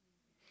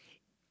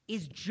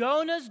 Is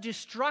Jonah's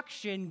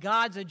destruction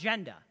God's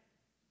agenda?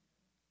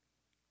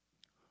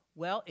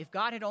 Well, if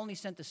God had only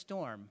sent the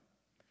storm,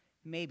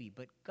 maybe.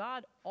 But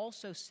God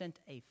also sent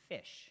a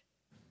fish.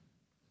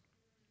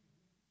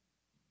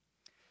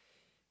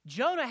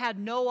 Jonah had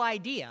no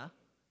idea,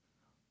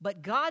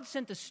 but God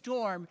sent the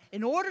storm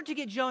in order to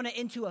get Jonah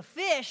into a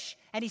fish,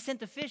 and he sent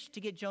the fish to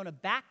get Jonah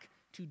back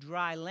to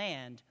dry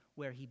land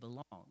where he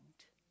belonged.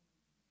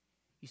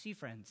 You see,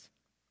 friends,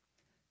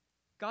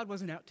 God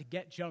wasn't out to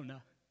get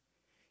Jonah.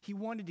 He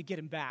wanted to get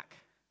him back.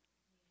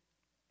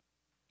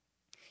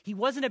 He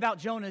wasn't about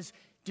Jonah's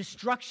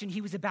destruction.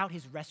 He was about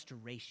his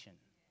restoration.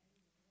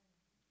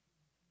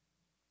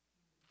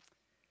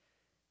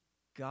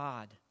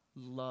 God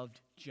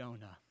loved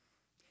Jonah.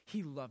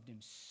 He loved him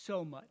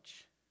so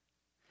much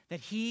that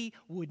he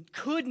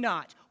would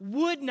not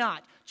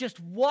just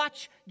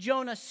watch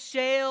Jonah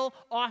sail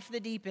off the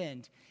deep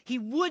end. He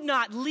would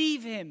not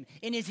leave him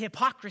in his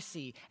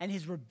hypocrisy and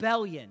his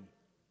rebellion.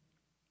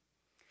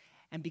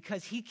 And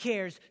because he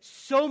cares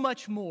so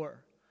much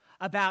more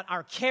about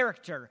our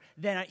character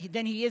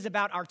than he is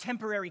about our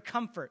temporary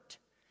comfort,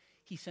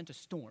 he sent a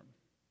storm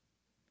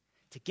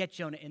to get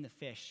Jonah in the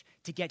fish,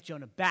 to get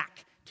Jonah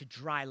back to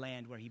dry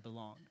land where he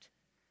belonged.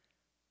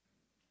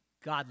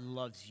 God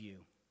loves you.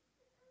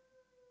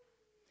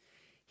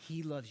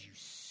 He loves you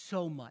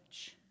so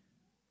much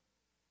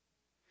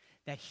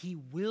that he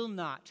will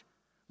not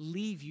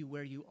leave you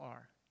where you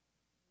are.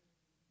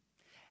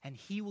 And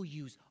he will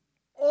use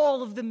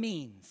all of the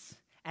means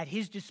at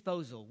his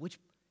disposal, which,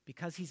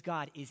 because he's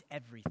God, is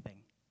everything.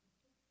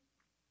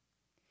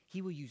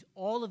 He will use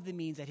all of the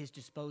means at his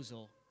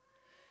disposal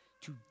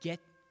to get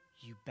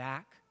you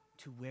back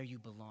to where you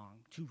belong,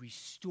 to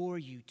restore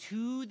you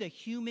to the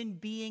human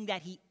being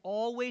that he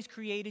always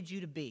created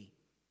you to be.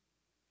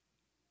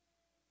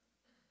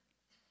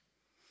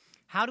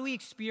 How do we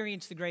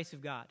experience the grace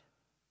of God?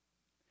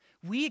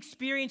 We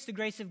experience the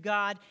grace of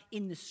God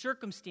in the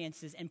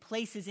circumstances and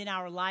places in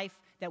our life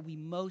that we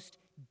most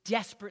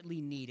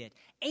desperately need it.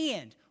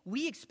 And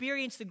we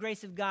experience the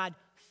grace of God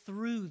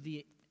through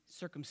the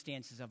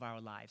circumstances of our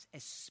lives,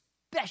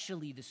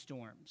 especially the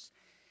storms.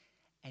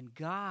 And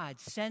God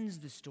sends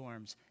the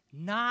storms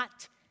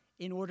not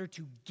in order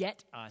to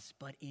get us,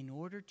 but in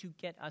order to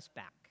get us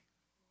back.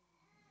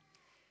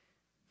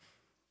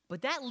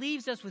 But that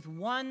leaves us with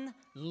one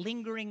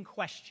lingering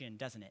question,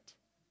 doesn't it?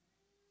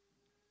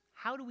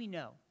 How do we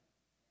know?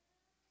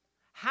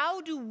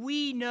 How do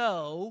we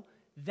know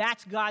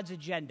that's God's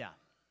agenda?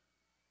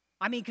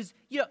 I mean, because,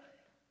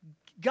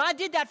 God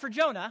did that for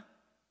Jonah,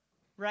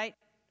 right?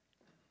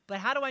 But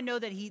how do I know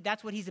that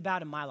that's what he's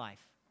about in my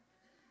life?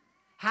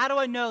 How do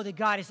I know that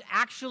God is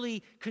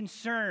actually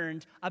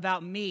concerned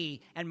about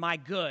me and my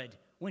good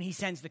when he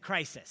sends the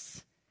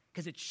crisis?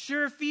 Because it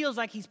sure feels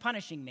like he's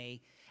punishing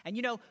me. And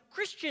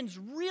Christians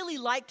really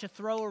like to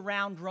throw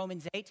around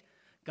Romans 8.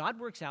 God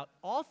works out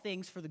all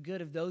things for the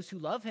good of those who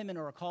love him and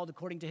are called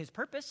according to his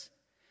purpose.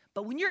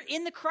 But when you're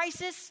in the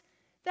crisis,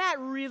 that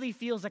really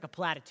feels like a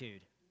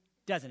platitude,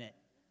 doesn't it?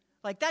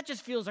 Like, that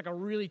just feels like a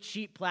really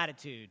cheap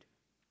platitude.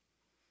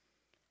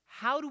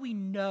 How do we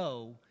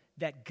know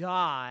that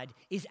God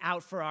is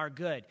out for our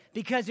good?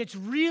 Because it's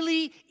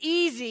really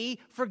easy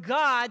for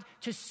God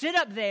to sit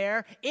up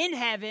there in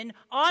heaven,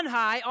 on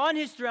high, on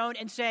his throne,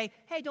 and say,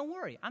 hey, don't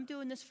worry, I'm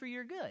doing this for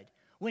your good.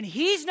 When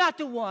he's not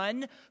the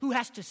one who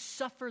has to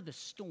suffer the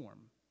storm.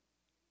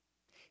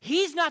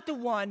 He's not the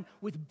one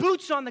with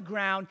boots on the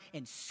ground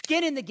and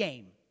skin in the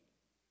game.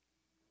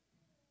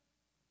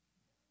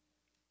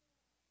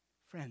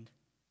 Friend,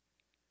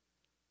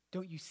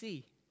 don't you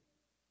see?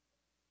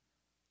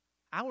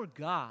 Our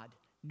God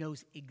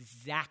knows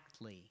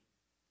exactly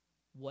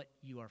what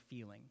you are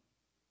feeling.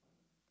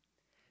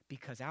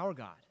 Because our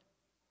God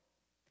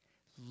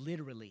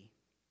literally,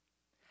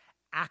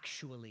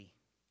 actually,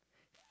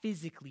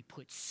 physically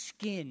put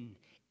skin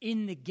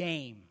in the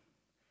game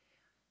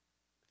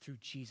through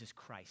Jesus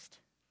Christ.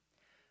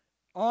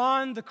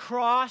 On the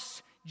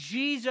cross,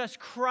 Jesus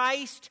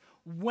Christ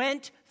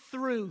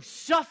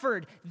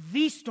suffered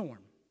the storm.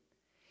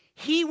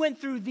 He went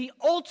through the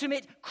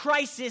ultimate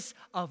crisis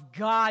of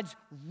God's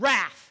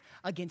wrath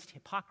against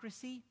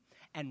hypocrisy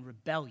and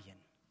rebellion.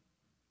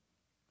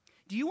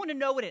 Do you want to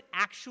know what it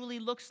actually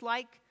looks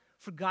like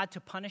for God to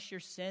punish your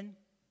sin?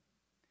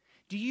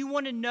 Do you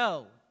want to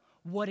know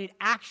what it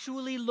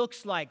actually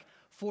looks like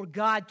for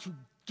God to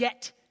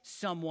get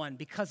someone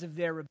because of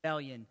their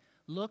rebellion?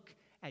 Look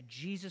at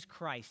Jesus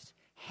Christ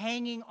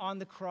hanging on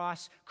the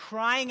cross,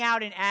 crying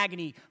out in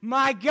agony,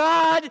 my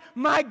God,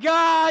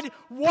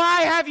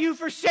 why have you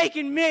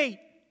forsaken me?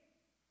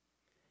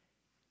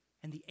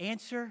 And the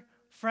answer,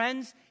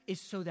 friends, is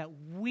so that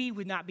we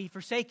would not be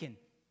forsaken.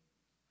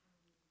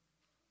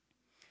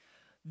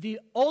 The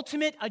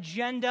ultimate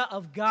agenda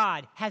of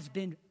God has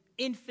been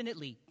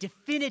infinitely,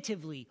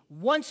 definitively,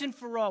 once and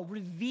for all,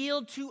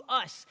 revealed to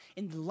us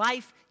in the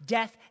life,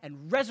 death,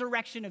 and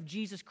resurrection of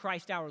Jesus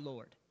Christ our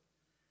Lord.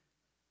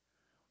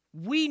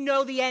 We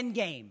know the end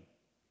game.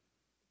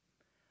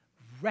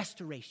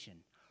 Restoration,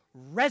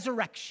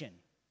 resurrection.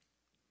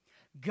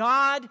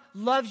 God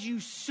loves you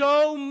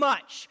so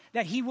much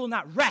that he will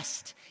not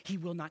rest. He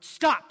will not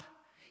stop.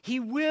 He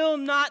will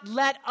not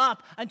let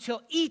up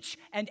until each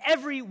and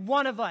every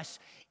one of us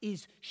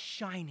is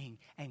shining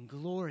and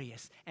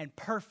glorious and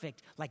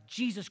perfect like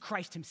Jesus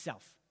Christ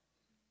himself.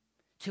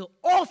 Till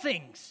all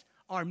things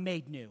are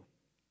made new.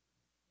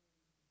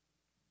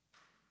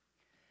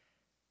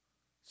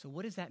 So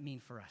what does that mean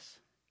for us?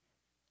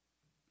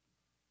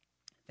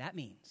 That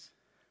means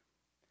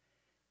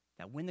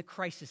that when the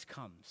crisis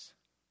comes,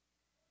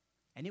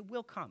 and it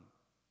will come,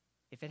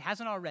 if it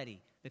hasn't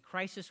already, the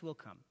crisis will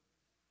come.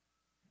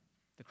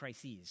 The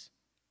crises,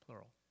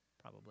 plural,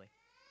 probably.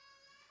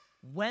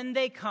 When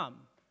they come,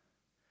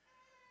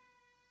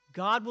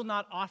 God will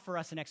not offer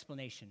us an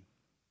explanation.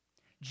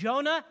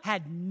 Jonah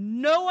had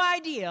no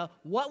idea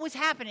what was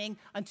happening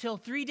until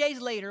 3 days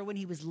later when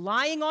he was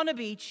lying on a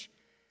beach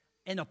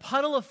in a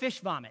puddle of fish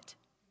vomit.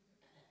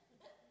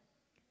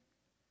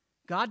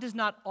 God does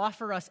not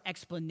offer us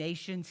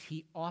explanations.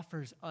 He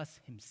offers us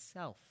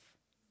himself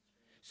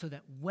so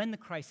that when the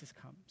crisis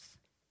comes,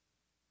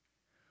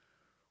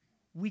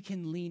 we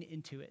can lean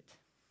into it.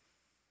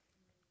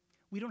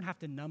 We don't have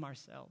to numb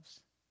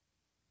ourselves.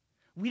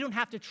 We don't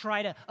have to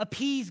try to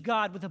appease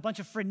God with a bunch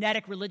of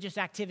frenetic religious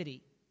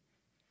activity.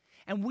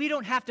 And we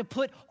don't have to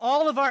put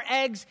all of our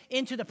eggs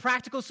into the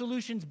practical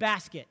solutions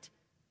basket.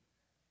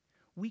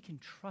 We can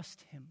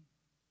trust him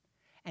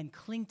and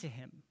cling to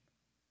him.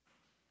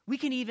 We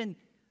can even,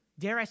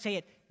 dare I say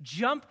it,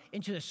 jump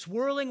into the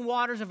swirling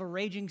waters of a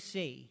raging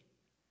sea.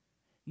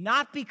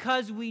 Not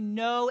because we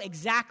know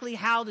exactly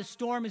how the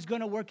storm is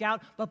going to work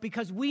out, but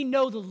because we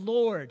know the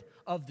Lord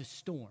of the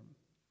storm.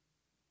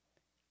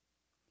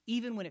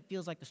 Even when it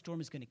feels like the storm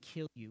is going to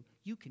kill you,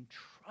 you can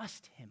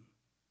trust him.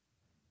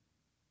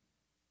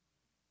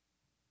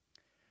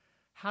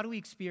 How do we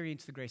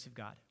experience the grace of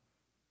God?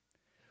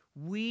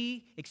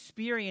 We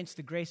experience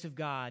the grace of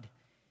God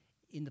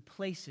in the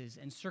places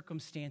and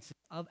circumstances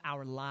of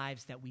our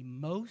lives that we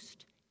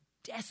most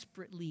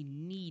desperately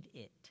need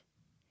it.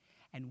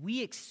 And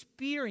we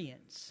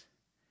experience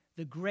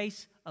the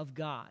grace of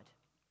God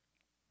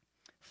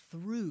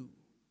through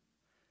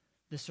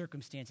the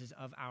circumstances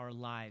of our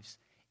lives,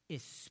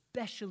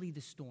 especially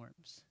the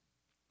storms.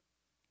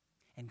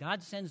 And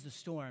God sends the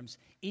storms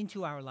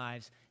into our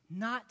lives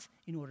not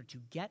in order to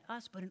get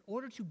us, but in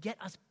order to get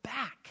us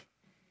back.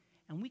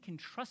 And we can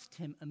trust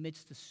him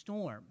amidst the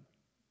storm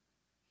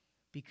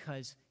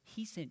because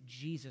he sent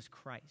Jesus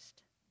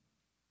Christ.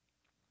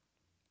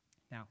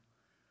 Now,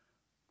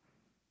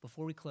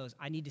 before we close,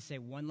 I need to say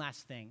one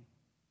last thing.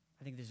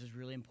 I think this is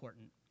really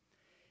important.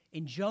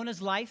 In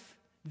Jonah's life,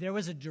 there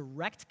was a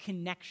direct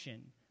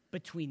connection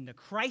between the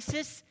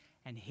crisis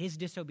and his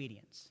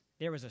disobedience.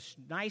 There was a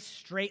nice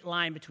straight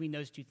line between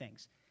those two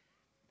things.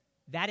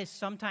 That is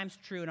sometimes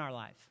true in our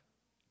life.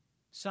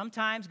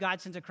 Sometimes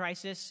God sends a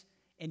crisis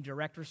in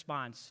direct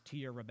response to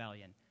your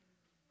rebellion.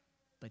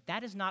 But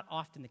that is not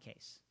often the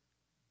case.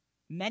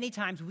 Many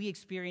times we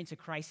experience a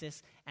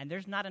crisis and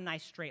there's not a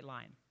nice straight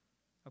line.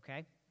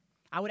 Okay?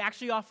 I would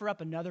actually offer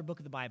up another book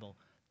of the Bible,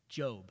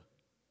 Job.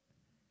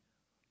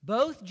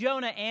 Both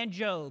Jonah and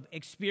Job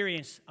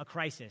experienced a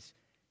crisis.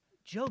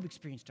 Job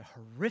experienced a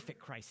horrific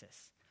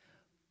crisis.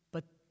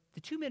 But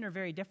the two men are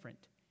very different.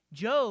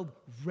 Job,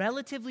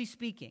 relatively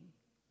speaking,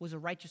 was a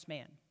righteous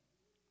man.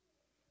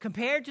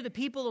 Compared to the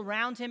people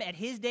around him at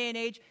his day and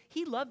age,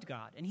 he loved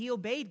God and he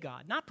obeyed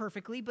God. Not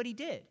perfectly, but he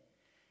did.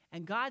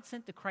 And God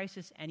sent the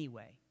crisis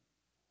anyway.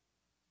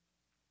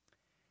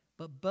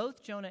 But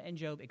both Jonah and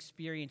Job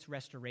experienced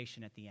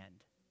restoration at the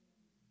end.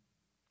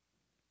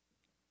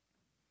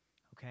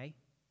 Okay?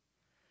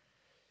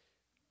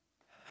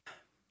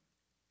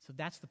 So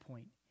that's the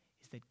point,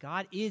 is that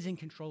God is in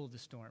control of the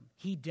storm.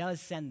 He does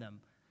send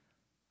them,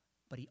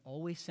 but he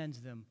always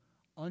sends them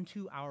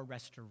unto our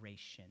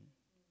restoration.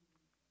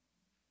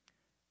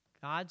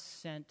 God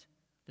sent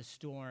the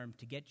storm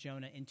to get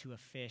Jonah into a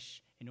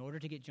fish in order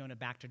to get Jonah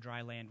back to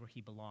dry land where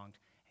he belonged.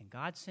 And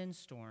God sends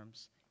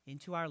storms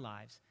into our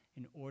lives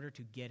in order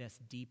to get us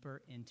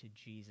deeper into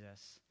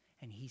Jesus.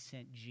 And he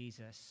sent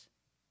Jesus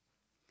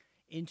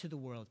into the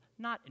world,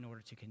 not in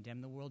order to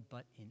condemn the world,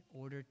 but in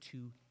order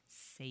to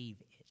save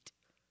it.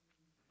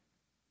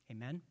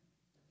 Amen?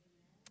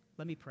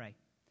 Let me pray.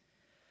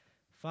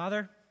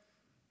 Father,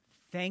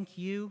 thank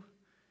you.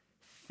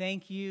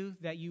 Thank you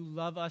that you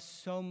love us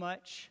so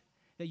much,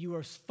 that you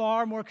are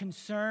far more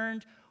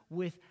concerned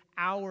with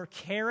our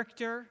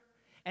character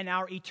and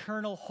our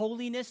eternal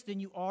holiness than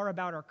you are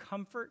about our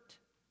comfort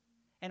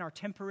and our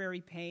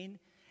temporary pain,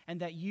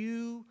 and that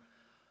you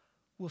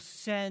will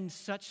send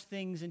such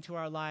things into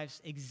our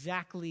lives,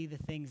 exactly the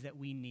things that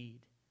we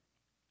need.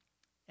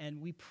 And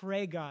we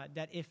pray, God,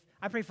 that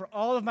I pray for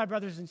all of my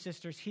brothers and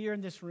sisters here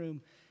in this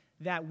room,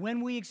 that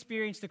when we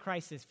experience the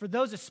crisis, for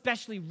those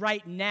especially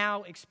right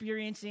now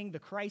experiencing the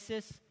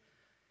crisis,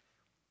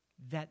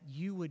 that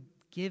you would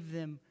give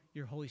them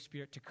your Holy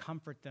Spirit to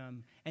comfort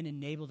them and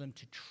enable them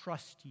to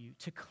trust you,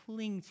 to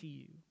cling to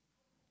you.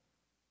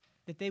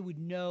 That they would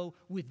know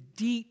with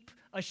deep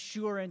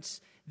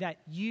assurance that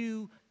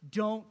you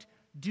don't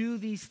do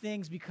these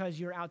things because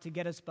you're out to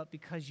get us, but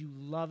because you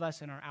love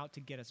us and are out to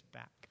get us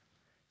back.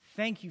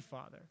 Thank you,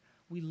 Father.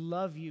 We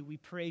love you. We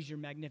praise your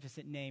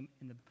magnificent name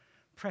in the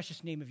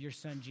precious name of your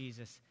Son,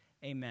 Jesus.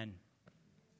 Amen.